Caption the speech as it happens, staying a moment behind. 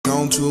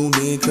gon' tune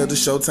in cause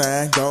it's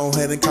showtime. Go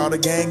ahead and call the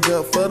gang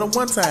up for the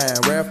one time.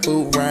 Rap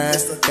food rhyme,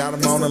 got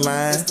them on the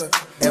line.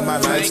 And my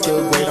life's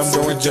still great, I'm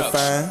doing just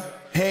fine.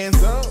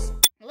 Hands up.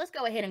 Let's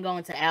go ahead and go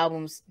into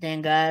albums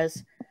then,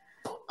 guys.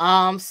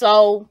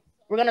 So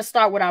we're gonna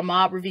start with our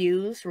mob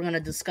reviews. We're gonna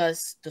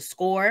discuss the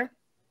score,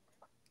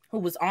 who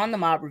was on the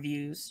mob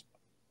reviews,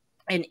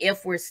 and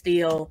if we're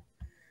still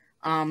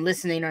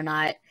listening or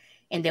not.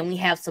 And then we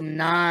have some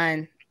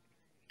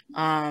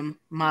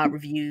mob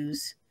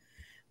reviews.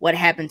 What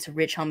happened to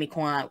Rich Homie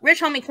Quan? Rich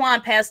Homie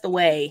Quan passed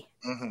away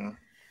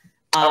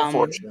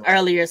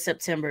earlier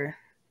September,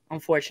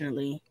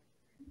 unfortunately.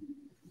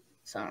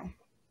 So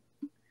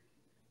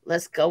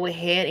let's go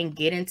ahead and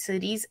get into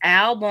these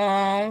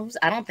albums.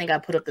 I don't think I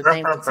put up the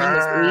thing for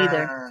Timbers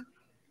either.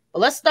 But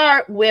let's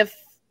start with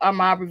our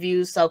mob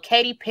reviews. So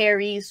Katy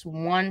Perry's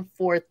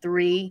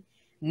 143.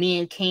 Me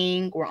and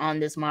King were on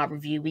this mob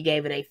review. We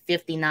gave it a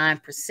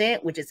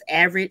 59%, which is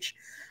average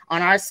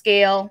on our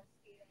scale.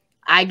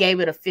 I gave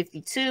it a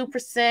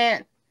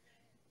 52%.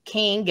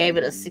 King gave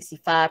it a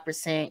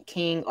 65%.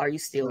 King, are you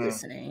still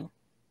listening?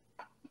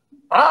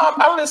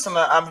 I listen to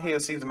I'm Here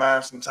Sees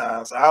Mine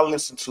sometimes. I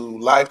listen to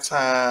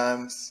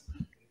Lifetimes,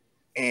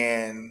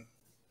 and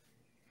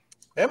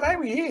that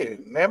might be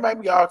it. That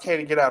might be all okay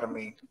to get out of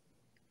me.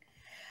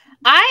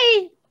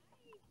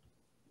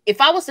 If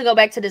I was to go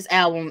back to this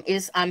album,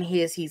 it's I'm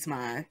His, He's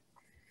Mine.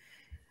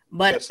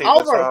 But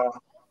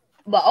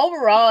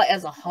overall,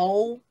 as a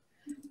whole,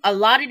 a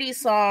lot of these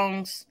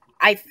songs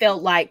I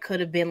felt like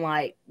could have been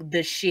like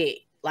the shit.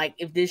 Like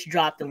if this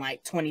dropped in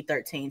like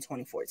 2013,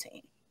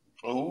 2014.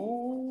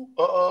 Ooh,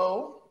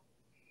 uh-oh.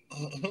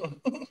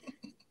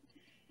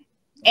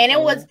 And it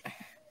was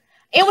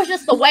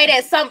just the way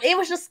that some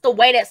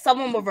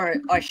of them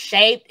are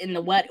shaped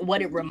and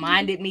what it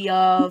reminded me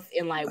of,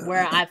 and like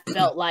where I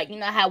felt like, you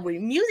know how where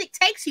music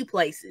takes you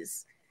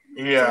places.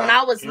 Yeah. So when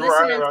I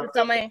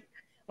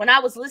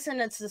was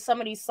listening to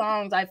some of these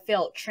songs, I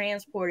felt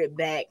transported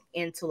back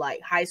into like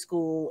high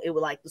school. It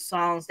was like the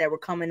songs that were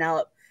coming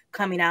out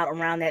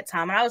around that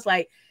time, and I was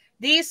like,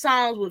 these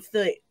songs would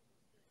fit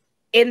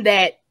in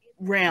that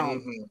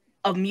realm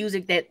of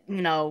music that,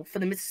 you know, for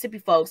the Mississippi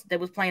folks that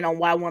was playing on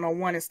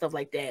Y101 and stuff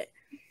like that.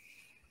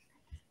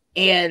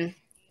 And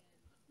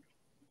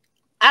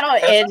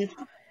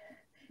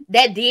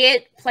that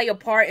did play a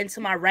part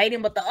into my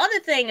rating. But the other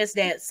thing is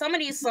that some of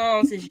these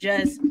songs is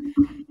just,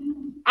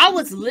 I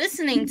was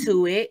listening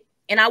to it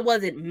and I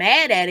wasn't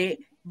mad at it,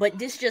 but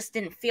this just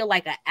didn't feel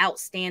like an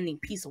outstanding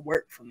piece of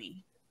work for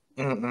me.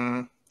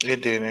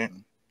 It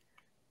didn't.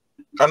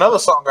 Another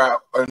song I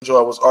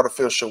enjoyed was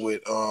Artificial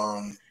with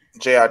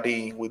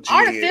JID with G.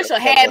 Artificial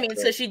had me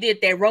until she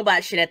did that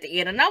robot shit at the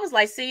end, and I was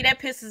like, see, that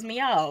pisses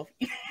me off.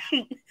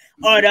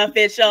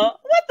 Artificial.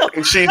 What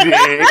the She did.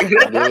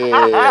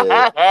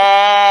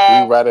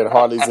 Yeah. We right at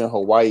Harley's in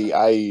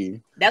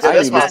Hawaii. That's what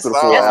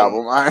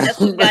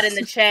we got in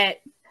the chat.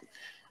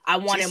 I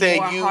wanted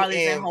more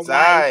Harley's in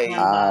Hawaii.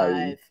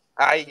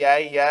 Harley's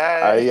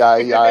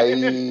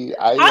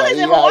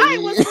in Hawaii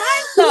was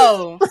nice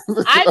though.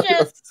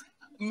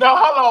 No,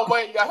 hold on,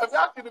 wait, y'all. Have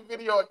y'all seen the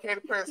video of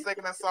Katy Perry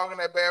singing that song in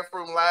that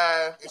bathroom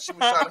live, and she was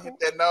trying to hit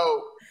that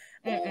note?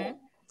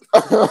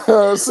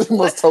 She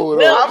must told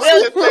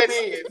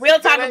We'll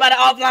talk about it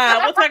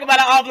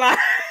offline.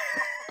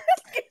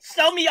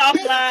 Show me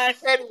offline.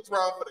 Katy was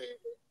wrong for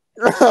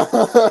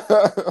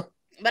that.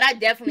 But I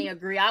definitely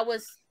agree. I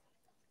would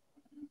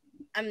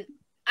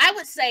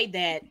say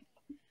that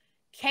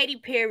Katy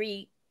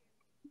Perry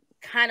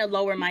kind of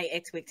lowered my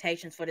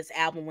expectations for this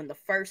album when the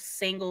first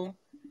single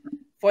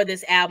for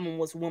this album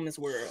was Woman's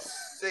World.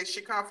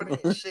 She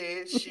confident.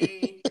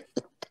 She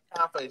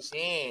confident.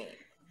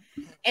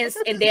 And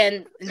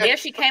then there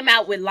she came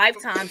out with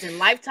Lifetimes, and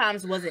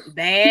Lifetimes wasn't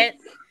bad,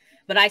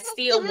 but I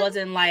still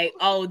wasn't like,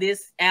 oh,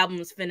 this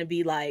album's finna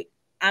be like,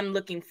 I'm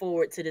looking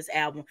forward to this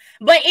album.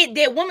 But it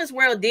did, Woman's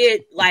World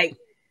did like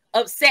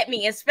upset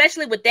me,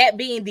 especially with that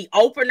being the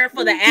opener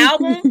for the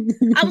album.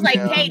 I was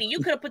like, Katie, you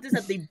could have put this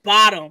at the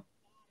bottom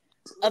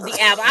of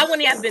the album. I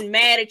wouldn't have been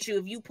mad at you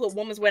if you put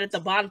Woman's World at the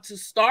bottom to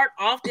start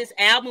off this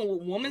album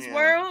with Woman's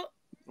World.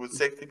 With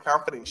Sexy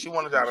Confidence. She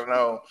wanted y'all to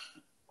know.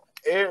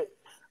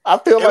 I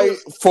feel like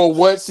for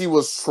what she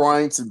was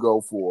trying to go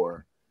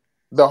for,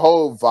 the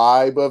whole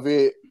vibe of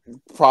it,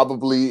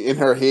 probably in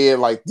her head,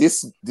 like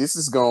this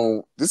is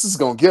gonna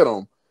get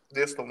them.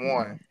 This the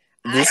one.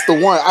 This the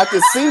one. I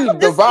can see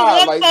the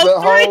vibe, like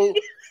the whole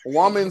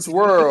Woman's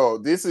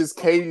World. This is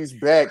Katie's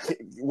back.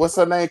 What's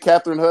her name?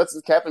 Catherine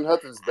Hudson. Catherine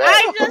Hudson's back.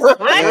 I just feel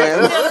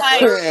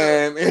like,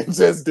 and it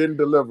just didn't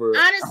deliver.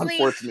 Honestly,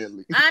 y'all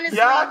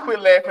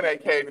quit laughing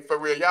at Katie for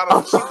real. Y'all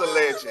know she's a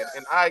legend,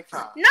 an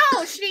icon.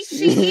 No, she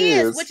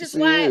is, which is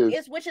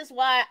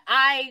why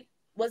I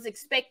was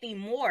expecting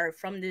more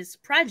from this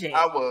project.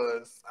 I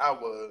was.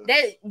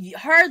 That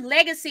her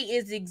legacy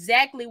is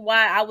exactly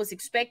why I was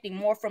expecting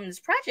more from this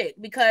project,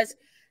 because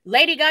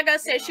Lady Gaga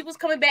said she was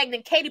coming back.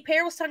 Then Katy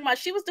Perry was talking about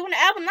she was doing the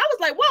album. And I was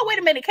like, whoa, wait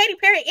a minute. Katy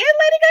Perry and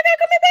Lady Gaga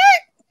coming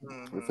back?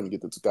 We're finna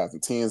get the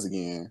 2010s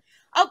again.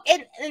 Oh,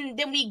 and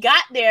then we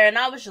got there, and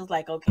I was just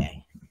like,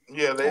 okay.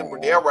 Yeah,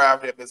 they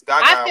arrived at Miss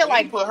Gaga. I feel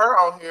like put her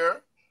on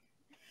here.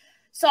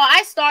 So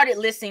I started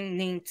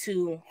listening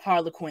to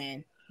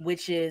Harlequin,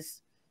 which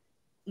is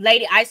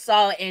Lady. I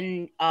saw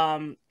in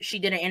she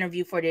did an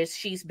interview for this.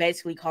 She's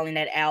basically calling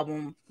that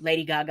album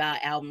Lady Gaga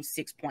album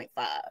 6.5.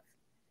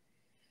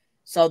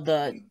 So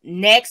the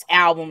next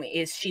album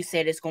is, she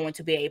said, it's going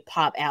to be a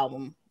pop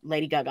album,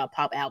 Lady Gaga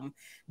pop album.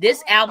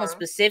 This album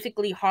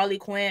specifically,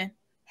 Harlequin,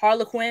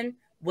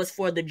 was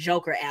for the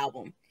Joker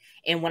album.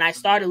 And when I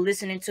started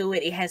listening to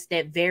it, it has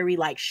that very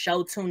like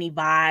show tuney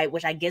vibe,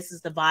 which I guess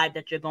is the vibe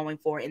that you're going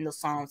for in the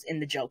songs in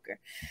the Joker.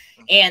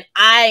 And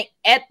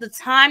at the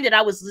time that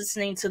I was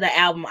listening to the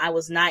album, I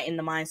was not in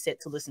the mindset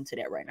to listen to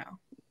that right now.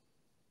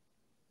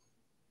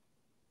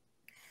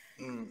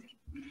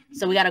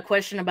 So we got a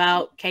question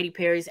about Katy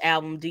Perry's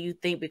album. Do you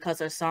think because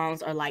her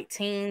songs are like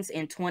teens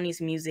and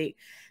 20s music,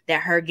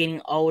 that her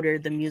getting older,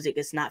 the music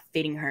is not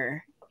fitting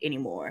her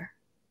anymore?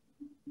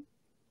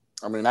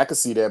 I mean, I could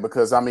see that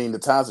because, I mean, the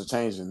times are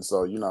changing.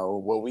 So, you know,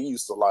 what we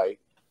used to like,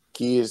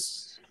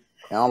 kids,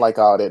 I don't like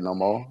all that no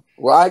more.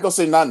 Well, I ain't gonna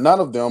say none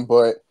of them,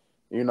 but,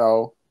 you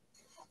know,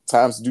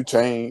 times do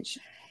change.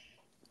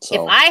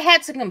 So. If I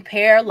had to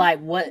compare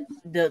like what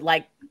the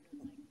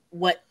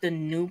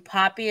new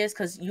pop is,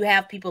 because you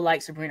have people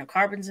like Sabrina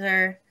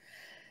Carpenter.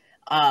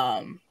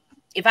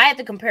 If I had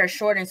to compare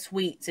Short and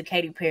Sweet to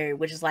Katy Perry,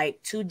 which is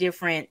like two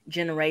different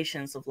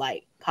generations of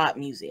like pop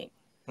music,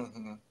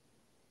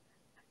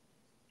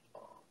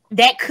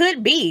 that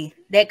could be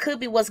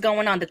what's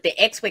going on. That the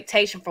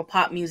expectation for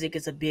pop music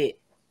is a bit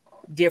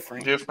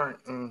different.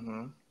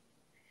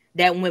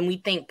 That when we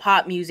think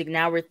pop music,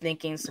 now we're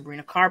thinking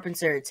Sabrina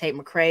Carpenter, Tate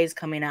McRae's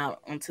coming out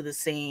onto the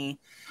scene.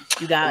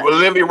 You got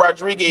Olivia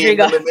Rodrigo,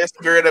 the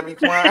girl that be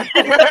crying.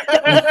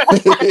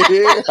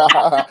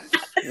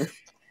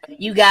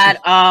 You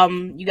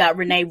got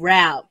Renee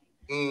Rapp,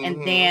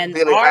 and then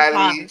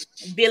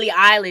Billie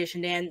Eilish,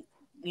 and then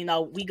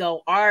we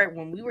go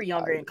when we were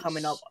younger and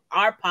coming up,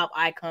 our pop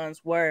icons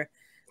were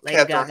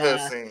Lady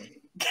Gaga,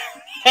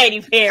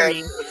 Katy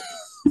Perry,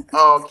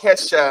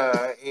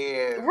 Kesha,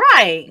 and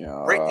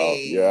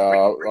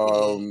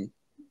Britney,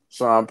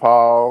 Sean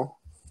Paul.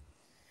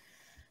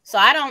 So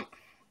I don't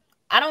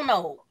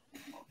know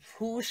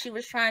who she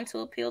was trying to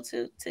appeal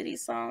to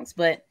these songs,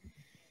 but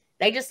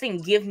they just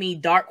didn't give me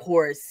Dark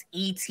Horse,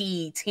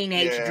 E.T.,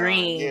 Teenage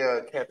Dream,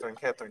 Catherine,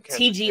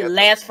 T.G.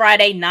 Last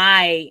Friday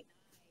Night,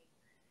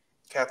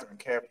 Catherine.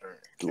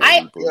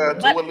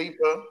 Dua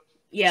Lipa.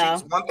 Yeah.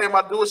 One thing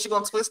I do is she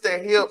gonna twist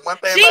that hip. One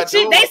thing they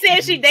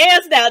said she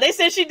danced now. They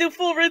said she do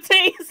full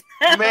routines.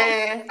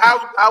 Man,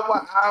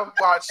 I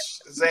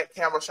watched Zach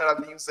Campbell. Shout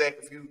out to you, Zach,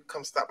 if you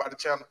come stop by the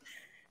channel.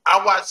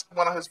 I watched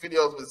one of his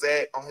videos with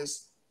Zach on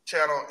his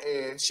channel,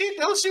 and she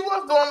was doing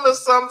a little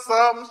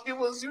something. She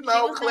was,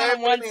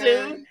 clapping. One,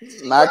 two.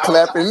 Not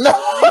clapping.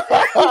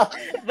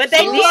 But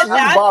they did.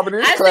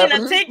 I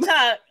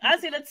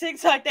seen a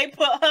TikTok. They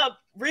put up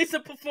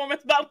recent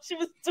performance about what she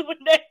was doing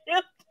there.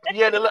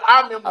 Yeah,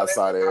 I remember. I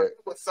saw that. It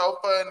was so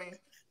funny.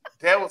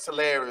 That was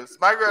hilarious.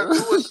 My girl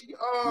Dua,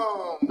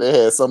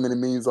 they had so many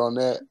memes on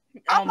that.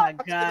 Oh my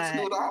god!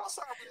 The only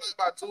song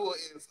about Dua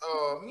is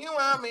you know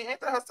what I mean? Ain't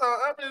that her song?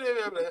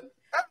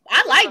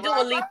 I like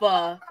Dua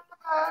Lipa.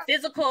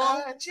 Physical,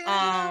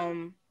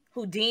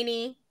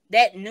 Houdini,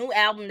 that new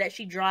album that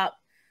she dropped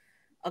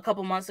a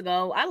couple months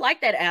ago. I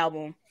like that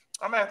album.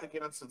 I'm gonna have to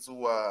get into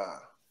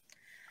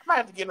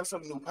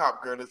some new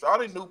pop girl. The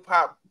only new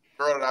pop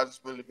girl that I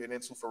just really been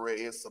into for real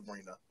is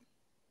Sabrina.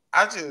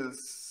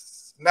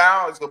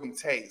 Now it's gonna be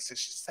Tate.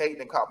 Since Tate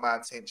done caught my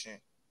attention.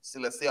 So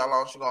let's see how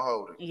long she's gonna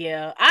hold it.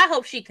 Yeah, I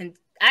hope she can.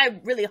 I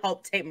really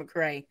hope Tate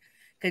McRae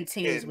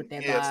continues with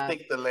that vibe.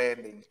 Stick the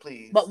landing,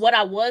 please. But what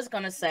I was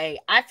gonna say,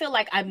 I feel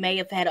like I may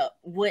have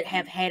would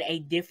have had a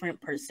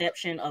different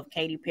perception of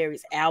Katy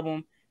Perry's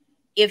album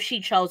if she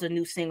chose a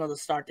new single to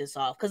start this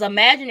off. Because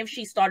imagine if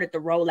she started the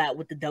rollout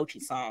with the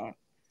Doechii song.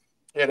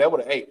 Yeah, that would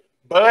have ate.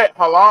 But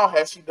how long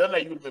has she done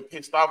that? You would have been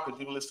pissed off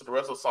because you listen to the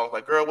rest of the songs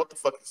like, girl, what the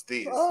fuck is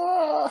this? Pissed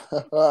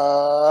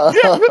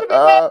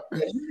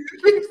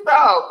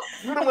off.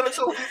 You done went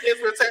into these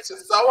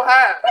expectations so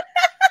high.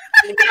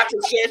 You got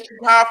to share you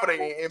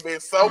confident and been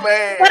so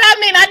mad. But I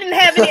mean, I didn't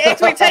have any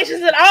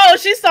expectations at all.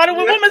 She started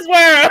with Women's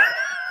World.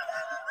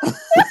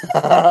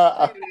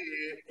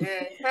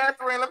 And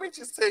Catherine, let me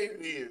just tell you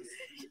this.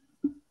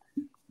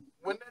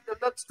 When the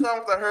deluxe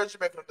comes, I heard you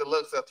making a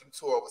deluxe after you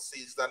tour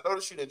overseas. I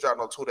noticed you didn't drop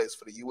no 2 days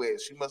for the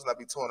U.S. She must not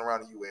be touring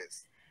around the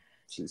U.S.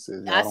 She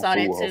said, I saw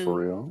that too. For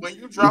real. When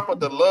you drop a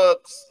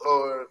deluxe,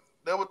 or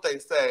that's what they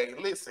say.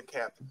 Listen,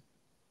 Captain,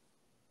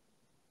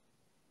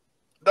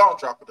 don't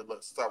drop a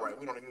deluxe. It's all right.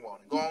 We don't even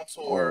want it. Go on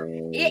tour.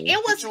 It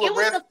was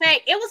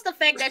the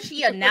fact that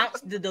she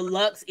announced the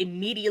deluxe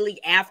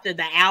immediately after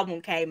the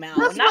album came out,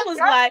 and I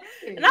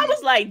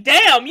was like,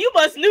 damn, you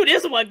must knew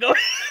this one going.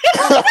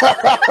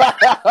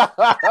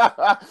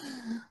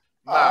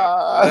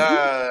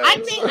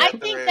 I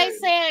think they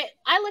said,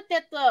 I looked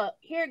at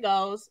here it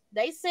goes.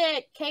 They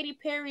said Katy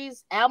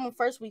Perry's album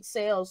first week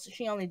sales,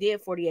 she only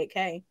did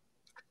 48K.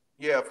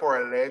 Yeah,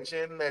 for a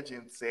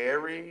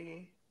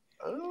legendary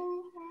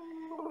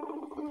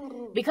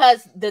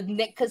Because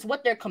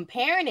what they're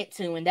comparing it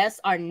to, and that's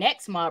our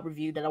next mob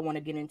review that I want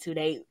to get into.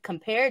 They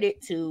compared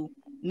it to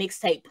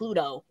Mixtape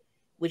Pluto,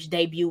 which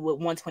debuted with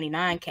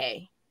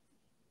 129K.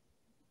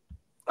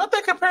 But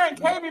they're comparing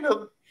KB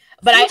to.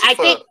 But I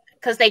think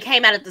because they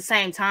came out at the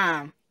same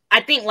time. I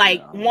think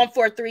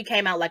 143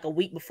 came out like a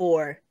week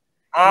before.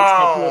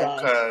 Oh,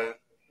 okay.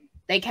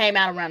 They came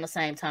out around the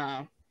same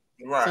time.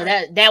 Right. So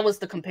that was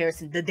the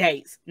comparison, the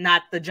dates,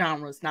 not the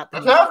genres, not the.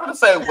 I was gonna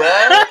say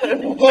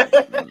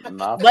what?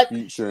 Not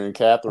Future and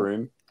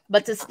Catherine.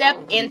 But to step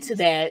into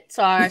that,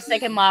 so our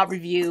second mob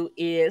review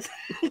is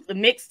the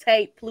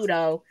Mixtape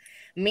Pluto.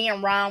 Me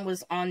and Ron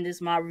was on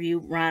this mob review.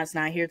 Ron's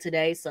not here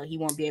today, so he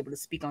won't be able to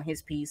speak on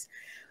his piece.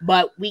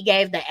 But we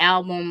gave the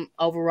album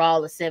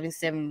overall a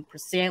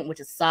 77%, which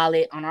is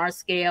solid on our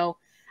scale.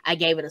 I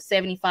gave it a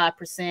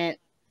 75%,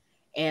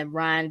 and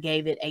Ron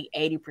gave it a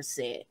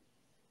 80%.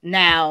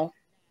 Now,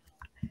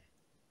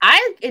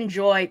 I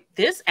enjoyed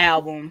this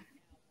album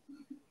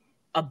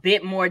a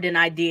bit more than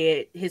I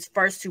did his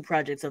first two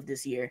projects of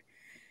this year.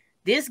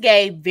 This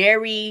gave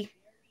very,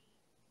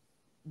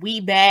 we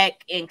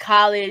back in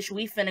college,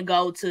 we finna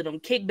go to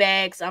them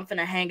kickbacks. I'm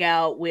finna hang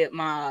out with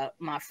my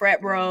frat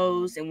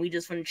bros, and we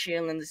just finna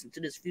chill and listen to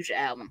this Future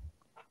album.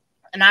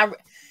 And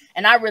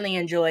I really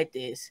enjoyed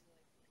this.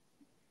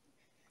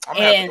 I'm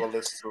gonna have to go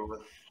listen to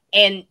it.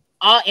 And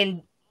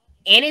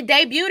it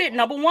debuted at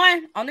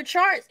 #1 on the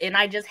charts. And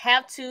I just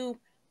have to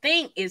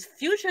think, is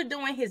Future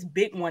doing his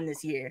big one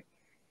this year?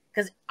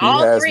 Because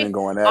all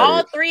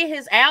three of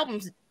his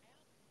albums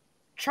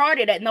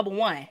charted at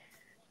 #1.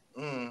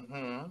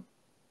 Mm-hmm.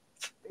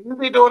 Is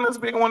he doing this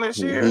big one this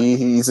year?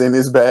 He's in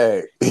his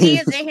bag. He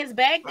is in his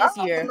bag this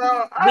year.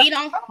 We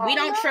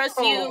don't trust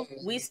you.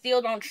 We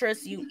still don't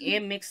trust you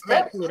in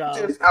Mixtape Pluto.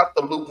 Just out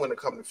the loop when it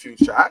comes to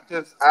Future. I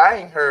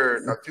ain't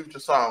heard a Future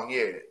song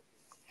yet.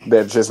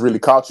 That just really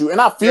caught you,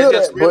 and I feel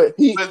that.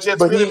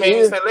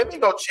 Let me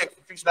go check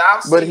for Future. Now,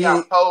 I've seen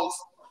y'all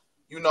post,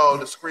 the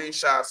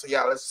screenshots, so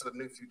y'all listen to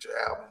the new Future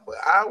album. But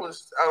I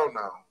don't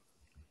know.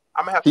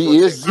 I'm gonna have to.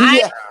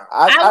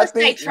 I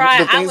think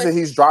the things that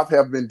he's dropped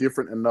have been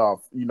different enough,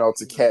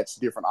 to catch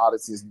different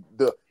audiences.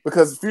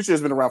 Because Future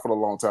has been around for a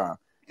long time,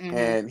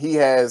 and he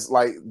has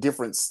like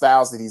different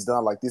styles that he's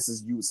done. Like you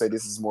would say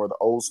this is more of the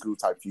old school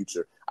type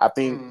Future. I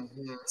think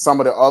some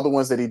of the other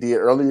ones that he did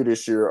earlier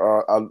this year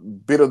are a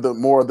bit of the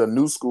more of the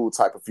new school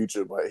type of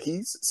Future. But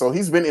he's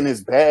been in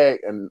his bag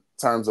in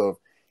terms of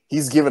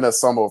he's given us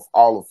some of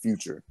all of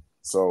Future.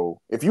 So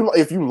if you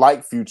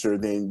like Future,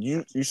 then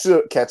you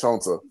should catch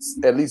on to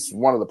at least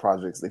one of the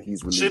projects that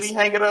he's released. Should he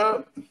hang it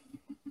up?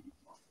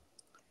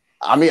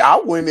 I mean, I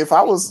wouldn't if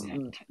I was.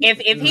 If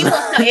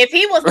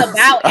he was to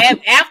bow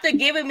after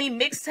giving me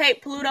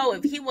Mixtape Pluto,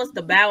 if he was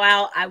to bow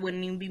out, I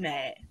wouldn't even be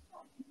mad.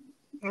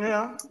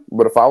 Yeah.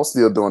 But if I was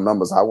still doing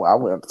numbers, I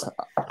wouldn't.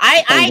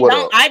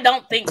 I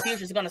don't think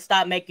Future's gonna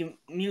stop making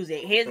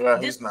music. He's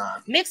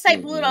not.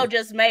 Mixtape Pluto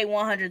just made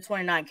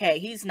 129K.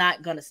 He's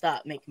not gonna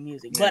stop making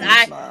music. But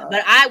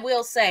I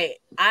will say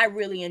I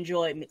really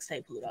enjoyed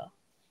Mixtape Pluto.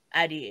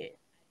 I did.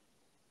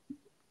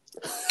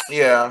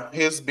 Yeah,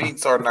 his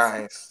beats are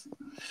nice.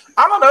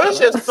 I don't know. It's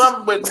just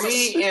something with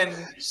me, and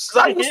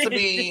I used to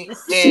be.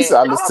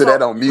 I listen to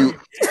that on mute.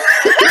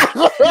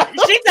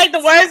 She take the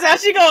words out.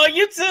 She go on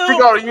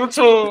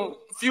YouTube.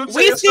 Future.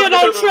 We still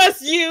don't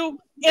trust you,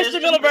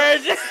 instrumental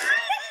version.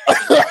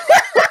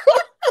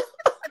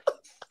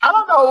 I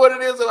don't know what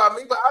it is about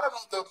me, but I don't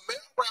know the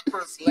male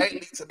rappers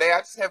lately. Today, I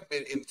just haven't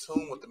been in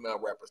tune with the male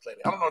rappers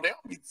lately. I don't know. They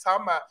don't be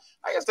talking about.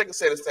 I guess they can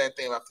say the same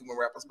thing about female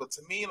rappers, but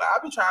to me, like I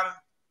be trying to,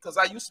 because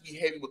I used to be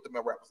heavy with the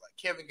male rappers, like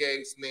Kevin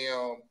Gates,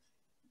 now.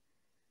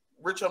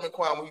 Rich Homie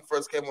Quan when he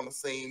first came on the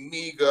scene,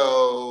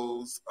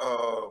 Migos,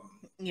 all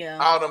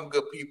them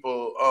good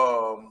people.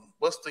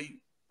 What's the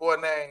boy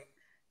name?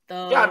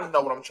 Y'all don't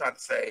know what I'm trying to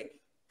say.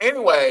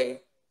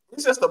 Anyway,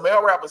 it's just the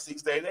male rappers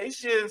these days. They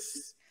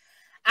just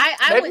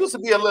maybe used to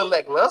be a little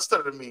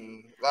lackluster to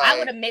me. Like, I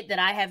would admit that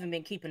I haven't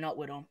been keeping up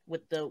with them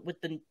with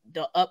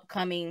the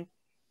upcoming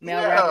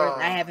male rappers.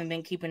 I haven't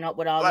been keeping up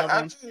with all of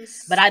them,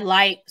 but I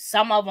like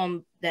some of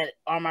them that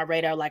are on my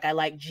radar. Like I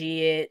like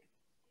Jid.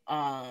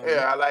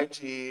 I like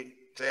Jid.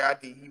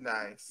 JID, he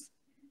nice.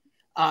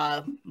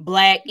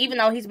 Black, even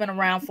though he's been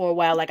around for a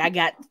while, like I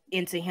got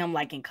into him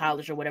like in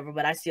college or whatever,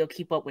 but I still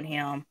keep up with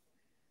him.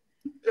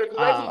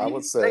 I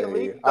would say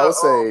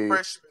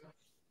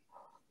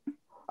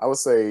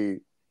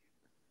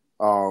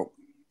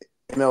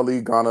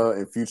NLE, Gunna,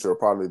 and Future are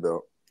probably the.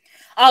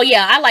 Oh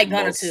yeah, I like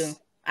Gunna too.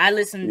 I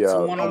listen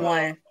to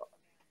 101.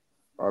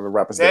 Are the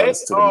rappers they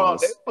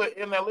put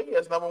NLE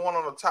as #1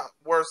 on the top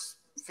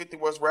 50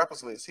 worst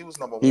rappers list. He was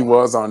 #1. He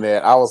was on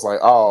that. I was like,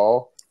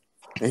 oh,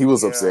 and he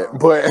was upset.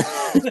 But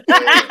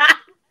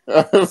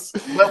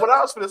but what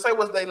I was going to say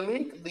was they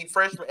leaked the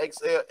Freshman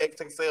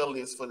XXL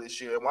list for this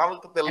year. When I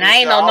looked at the list, I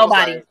ain't know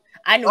nobody.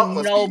 I knew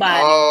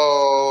nobody.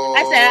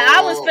 I said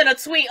I was finna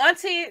tweet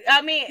Auntie.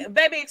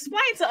 Baby,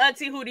 explain to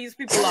Auntie who these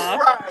people are.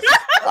 Right.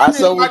 My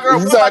girl,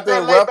 you talking about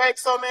that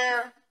Laybacks on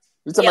there?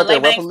 You talking about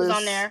that rapper list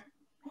on there?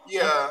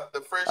 Yeah,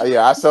 the Fresh.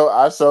 Yeah, I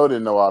showed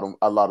didn't know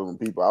a lot of them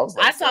people. I was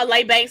like, I saw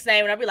Lay Banks'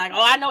 name and I'd be like,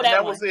 oh, I know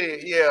that one. Was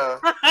it. Yeah,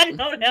 I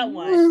know that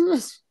one.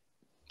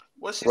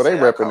 What she well, they say?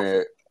 repping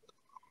it.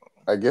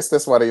 I guess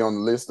that's why they on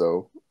the list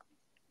though.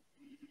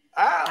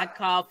 I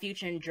call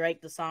Future and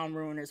Drake the song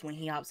ruiners when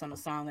he hops on the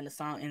song and the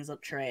song ends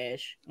up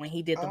trash. When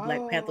he did the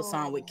Black Panther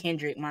song with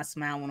Kendrick, my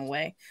smile went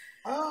away.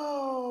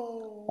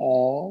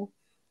 Oh.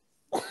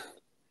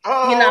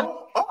 You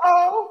know.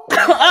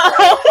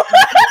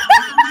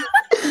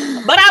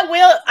 But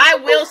I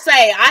will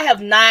say I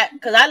have not,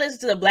 because I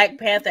listened to the Black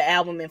Panther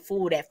album in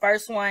full. That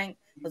first one,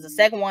 because the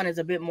second one is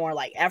a bit more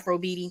like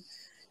Afrobeaty.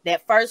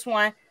 That first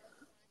one,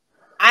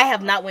 I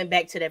have not went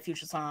back to that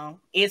Future song.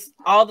 It's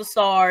All the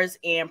Stars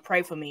and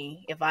Pray for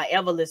Me. If I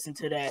ever listen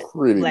to that,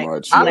 pretty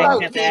much. I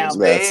like King's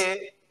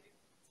Bed.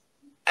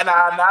 And now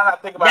I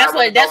think about that's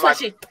the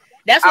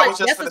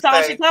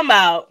song she's talking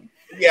about.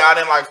 Yeah, I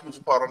didn't like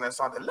Future part on that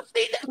song. Yeah, they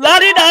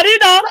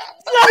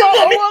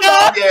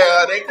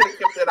could have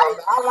kept that on.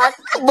 I like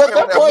it. But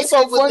that was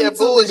so funny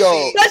too,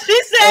 though. But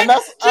she said my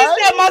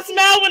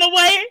smile went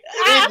away.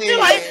 I feel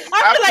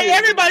like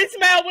everybody's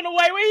smile went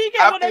away when he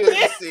came on that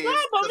bed.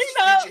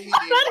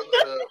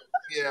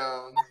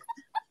 Yeah.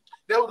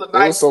 That was a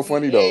nice. It was so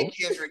funny though.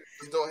 Kendrick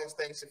was doing his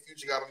thing, so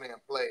Future got on there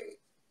and played.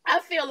 I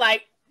feel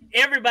like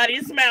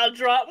everybody's smile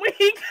dropped when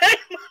he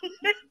came on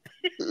there.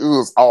 It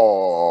was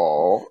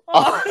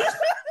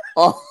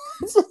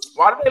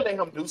Why did they let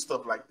him do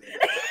stuff like that?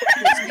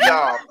 That pissed me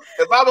off.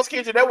 If I was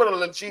Kendrick, that would have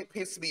legit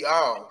pissed me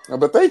off.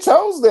 But they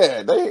chose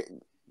that.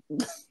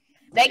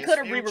 They could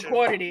have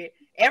re-recorded it.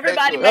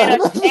 Everybody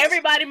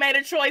made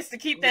a choice to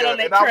keep that on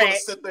that track. I would have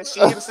sent that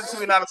shit. Listen to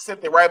me, and I'd have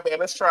sent it right back.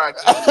 Let's try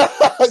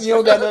again. You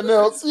don't got nothing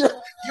else. You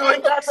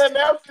ain't got nothing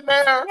else in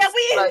there.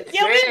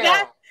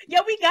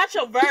 We got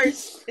your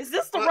verse. Is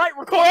this the right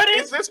recording?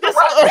 Is this the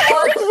right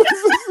recording?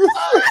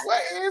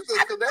 What is it?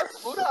 Because that's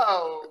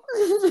Budo.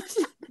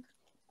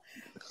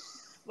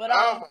 But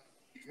oh my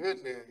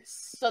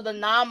goodness. So the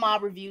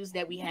non-mob reviews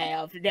that we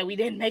have, that we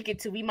didn't make it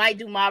to, we might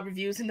do mob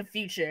reviews in the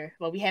future,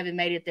 but we haven't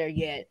made it there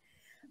yet.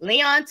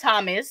 Leon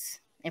Thomas,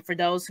 and for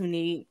those who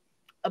need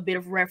a bit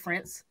of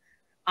reference,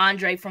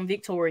 Andre from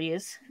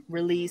Victorious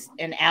released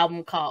an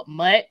album called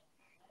Mutt.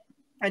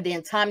 And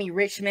then Tommy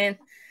Richmond,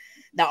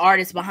 the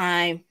artist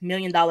behind $1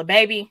 Million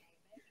Baby,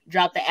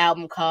 dropped the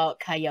album called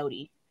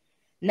Coyote.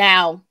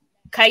 Now,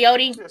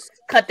 Coyote,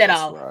 cut that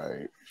off.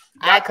 Right.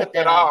 I cut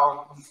that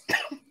off.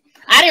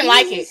 I didn't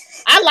like it.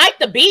 I like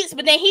the beats,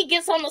 but then he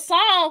gets on the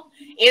song.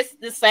 It's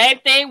the same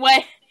thing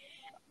what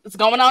is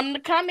going on in the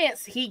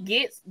comments. He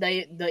gets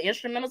the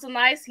instrumentals are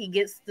nice. He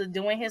gets to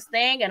doing his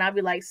thing, and I'll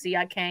be like, see,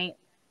 I can't.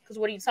 Because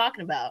what are you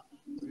talking about?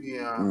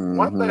 Yeah.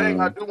 One thing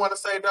I do want to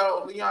say,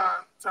 though,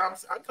 Leon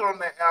Thomas, I put on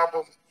that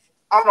album.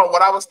 I don't know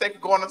what I was thinking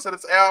going into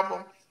this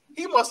album.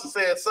 He must have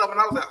said something.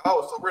 I was like,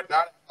 oh, so we're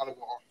not in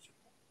Hollywood Arts.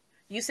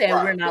 You said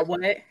we're not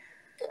what?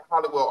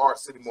 Hollywood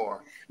Arts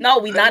anymore. No,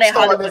 we not at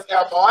Hollywood.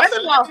 I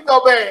said, let me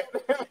go back.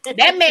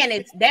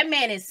 that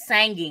man is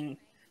singing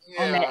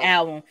on that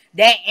album.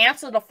 That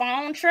Answer the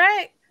Phone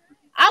track,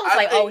 I was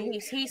like, oh,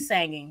 he's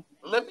singing.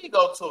 Let me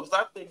go to, because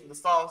I think the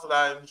songs that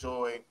I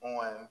enjoyed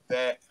on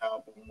that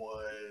album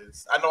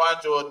was, I know I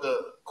enjoyed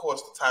of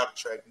course, the title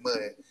track,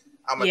 Mud.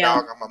 I'm a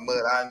dog, I'm a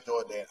mud. I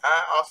enjoyed that.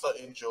 I also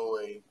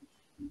enjoyed,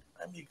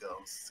 let me go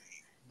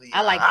see.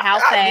 I like How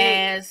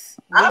Fast,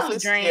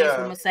 Lucid Dreams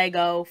with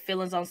Masego,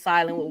 Feelings on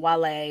Silent with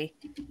Wale,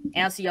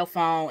 Answer Your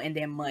Phone, and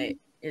then Mutt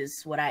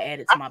is what I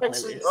added to my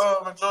playlist.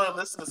 I enjoyed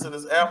listening to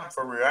this album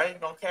for real. I ain't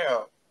gonna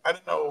care. I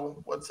didn't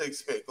know what to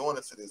expect going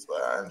into this,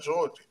 but I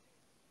enjoyed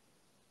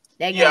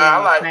it.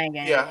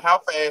 How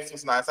Fast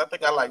was nice. I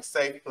think I like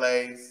Safe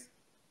Place.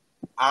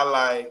 I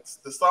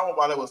liked the song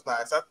about it was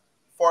nice.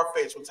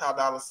 Farfetch with Ty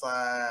Dolla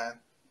 $ign,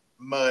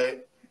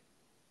 Mud.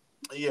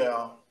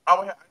 Yeah, I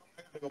have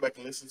to go back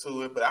and listen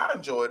to it, but I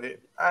enjoyed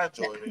it.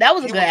 That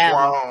was a good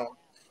album.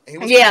 He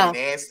was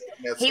nasty.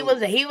 He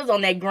was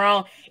on that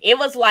grown. It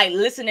was like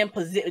listening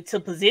to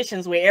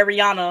Positions with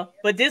Ariana,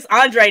 but this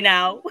Andre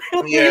now.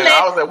 I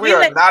was like, we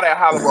are not at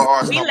Hollywood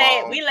Arts. We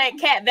let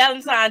Kat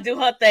Valentine do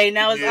her thing.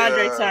 Now it's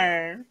Andre's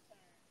turn.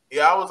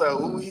 Yeah, I was like,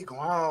 ooh, he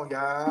grown,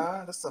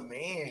 y'all. That's a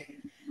man.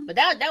 But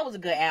that was a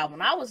good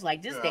album. I was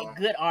like, this that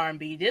good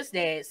R&B. This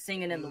that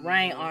singing in the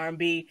rain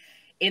R&B.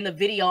 In the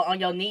video, on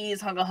your knees,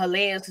 hung on her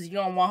legs because you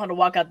don't want her to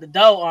walk out the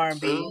door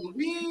R&B.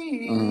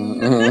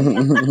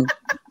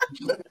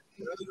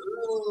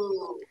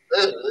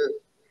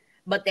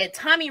 But that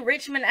Tommy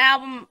Richmond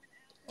album,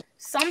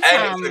 sometimes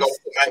I'm not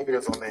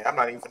even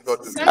gonna go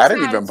do that. I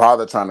didn't even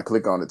bother trying to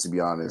click on it, to be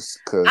honest.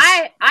 Cause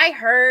I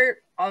heard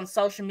on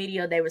social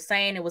media they were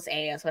saying it was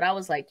ass, but I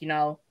was like,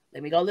 let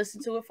me go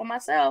listen to it for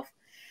myself.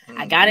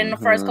 I got in the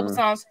first couple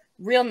songs,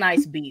 real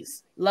nice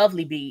beats,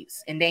 lovely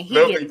beats, and then he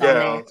gets on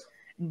there,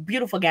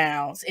 beautiful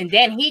gowns, and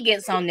then he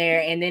gets on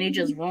there, and then it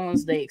just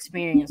ruins the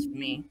experience for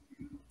me.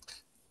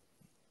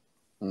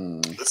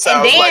 It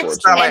sounds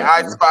like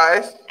Ice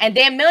Spice. And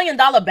then $1 Million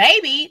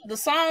Baby, the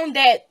song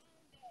that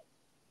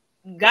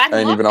got him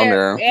ain't even on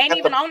there. Ain't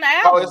even on the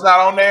album. Oh, it's not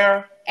on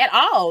there. at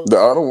all. The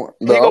other one,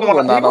 He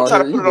gonna try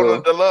to here put it on the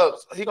either.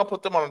 deluxe. He gonna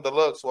put them on the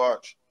deluxe.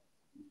 Watch.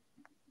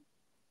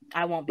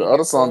 I won't be The here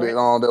other song for it.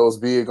 that was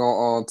big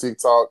on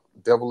TikTok,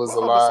 "Devil Is a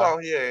What Lie." other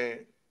song? Yeah.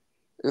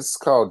 It's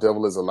called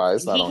 "Devil Is a Lie."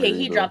 It's not on here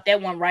He either. dropped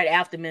that one right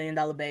after $1 Million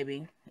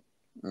Baby.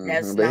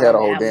 That's They not had a on the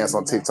whole album dance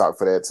on either. TikTok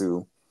for that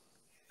too.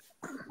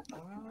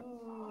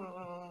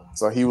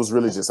 So he was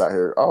really just out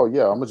here. Oh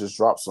yeah, I'm gonna just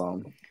drop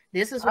some.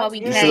 This is why we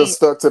You should have can't.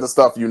 stuck to the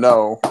stuff you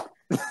know.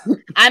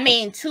 I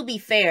mean, to be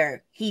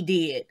fair, he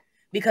did.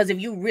 Because if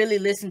you really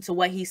listen to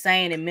what he's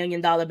saying in $1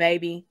 Million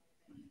Baby,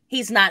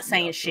 he's not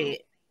saying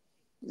shit.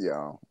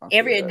 Yeah.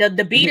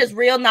 The beat is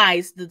real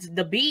nice.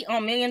 The beat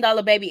on $1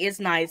 Million Baby is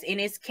nice and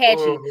it's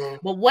catchy.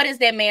 But what is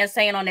that man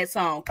saying on that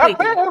song?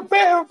 Quickly. That's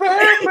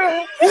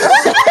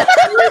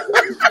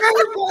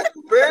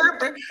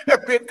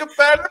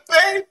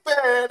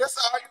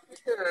all you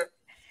hear.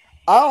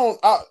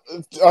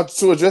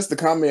 To address the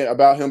comment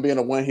about him being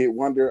a one-hit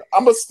wonder,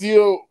 I'ma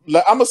still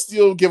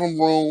give him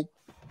room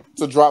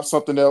to drop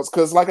something else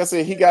because, like I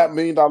said, he got $1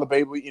 Million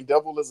Baby and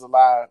 "Devil Is a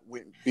Lie"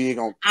 went big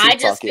on TikTok.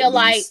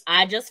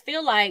 I just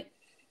feel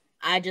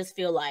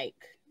like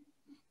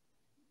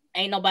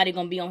ain't nobody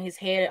gonna be on his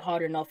head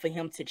hard enough for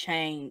him to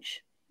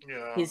change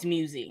his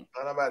music.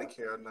 Nobody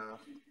care now.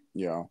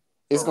 Yeah,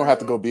 it's gonna have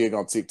to go big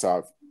on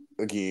TikTok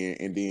again,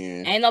 and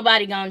then ain't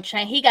nobody gonna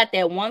change. He got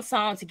that one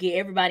song to get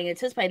everybody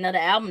anticipating another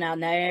album out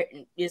there.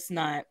 It's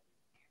not.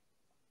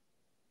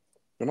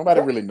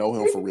 Nobody really know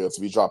him for real to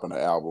be dropping an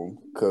album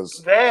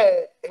because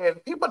that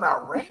and people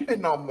not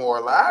rapping no more.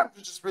 Like, I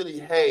just really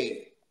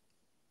hate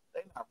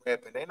they not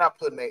rapping. They not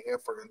putting their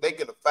effort in. They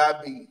get a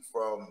 5 beat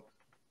from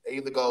they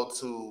either go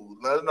to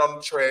London on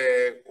the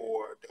Track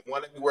or they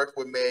want to be working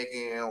with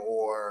Megan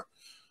or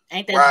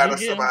ain't that Ride or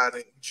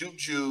somebody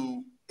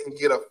Juju and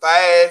get a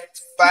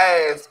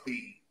fast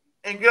beat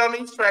and get on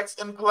these tracks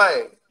and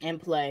play. They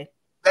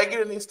get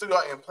in these studio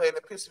and play and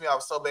it pisses me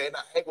off so bad. And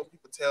I hate when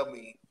people tell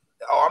me,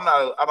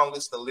 "Oh, I don't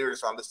listen to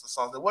lyrics. I listen to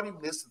songs." Then what do you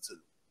listen to?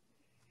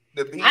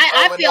 The beat.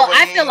 I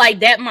feel like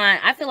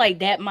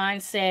that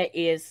mindset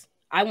is.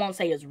 I won't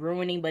say it's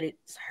ruining, but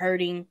it's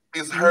hurting.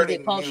 It's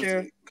hurting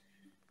culture music.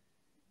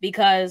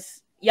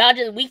 Because y'all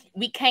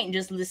we can't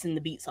just listen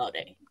to beats all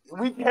day.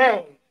 We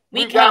can't.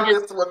 We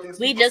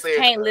just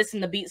can't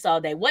listen to beats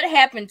all day. What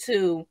happened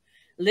to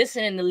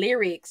listening to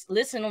lyrics,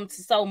 listening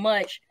to so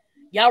much?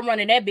 Y'all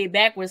running that bit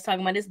backwards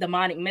talking about this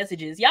demonic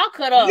messages. Y'all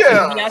cut up when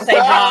Beyonce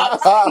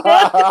drops.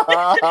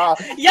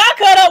 Y'all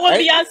cut up when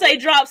Beyonce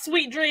drops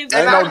Sweet Dreams.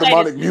 Ain't no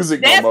demonic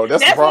music no more.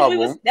 That's the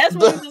problem. That's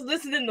when we was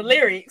listening to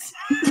lyrics.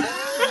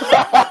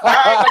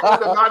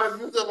 Demonic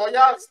music. Well,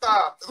 y'all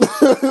stop.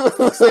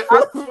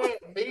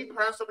 Me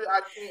personally, I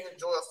can't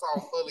enjoy a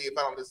song fully if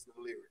I don't listen to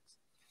the lyrics.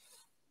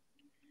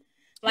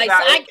 It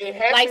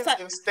happens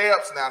in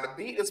steps now. The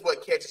beat is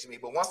what catches me,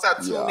 but once I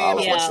tune in on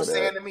what you're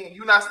saying to me, and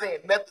you're not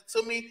saying nothing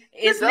to me,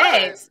 it's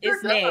next.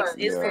 It's next.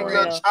 It's for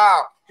real.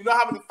 Child. You know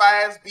how many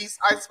fast beats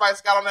Ice Spice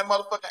got on that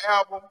motherfucking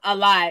album? A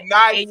lot.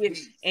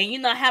 Nice and you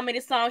know how many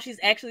songs she's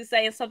actually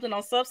saying something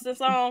on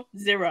substance on?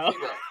 0.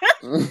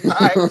 And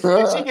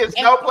she gets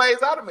no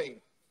plays out of me.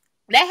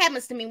 That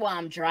happens to me while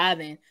I'm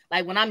driving.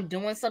 Like when I'm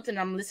doing something,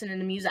 I'm listening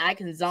to music, I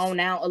can zone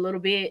out a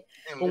little bit.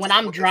 But when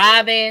I'm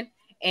driving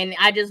and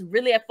I just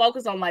really have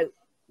focus on like,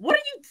 what are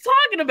you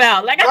talking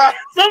about? Like I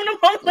some of them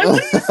I'm like,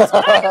 what are you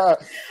talking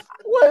about?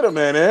 Wait a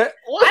minute.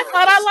 I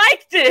thought I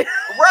liked it.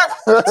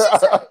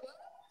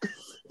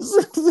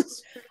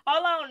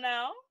 Hold on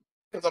now.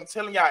 Because I'm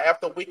telling y'all,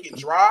 after Wicked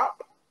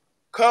drop,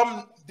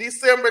 come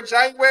December,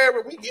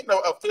 January, we getting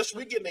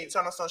the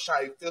Eternal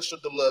Sunshine official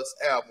deluxe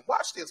album.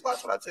 Watch this.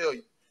 Watch what I tell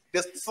you.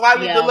 This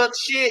slightly deluxe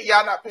shit,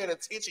 y'all not paying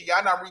attention.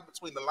 Y'all not reading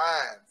between the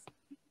lines.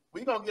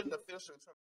 We gonna get an official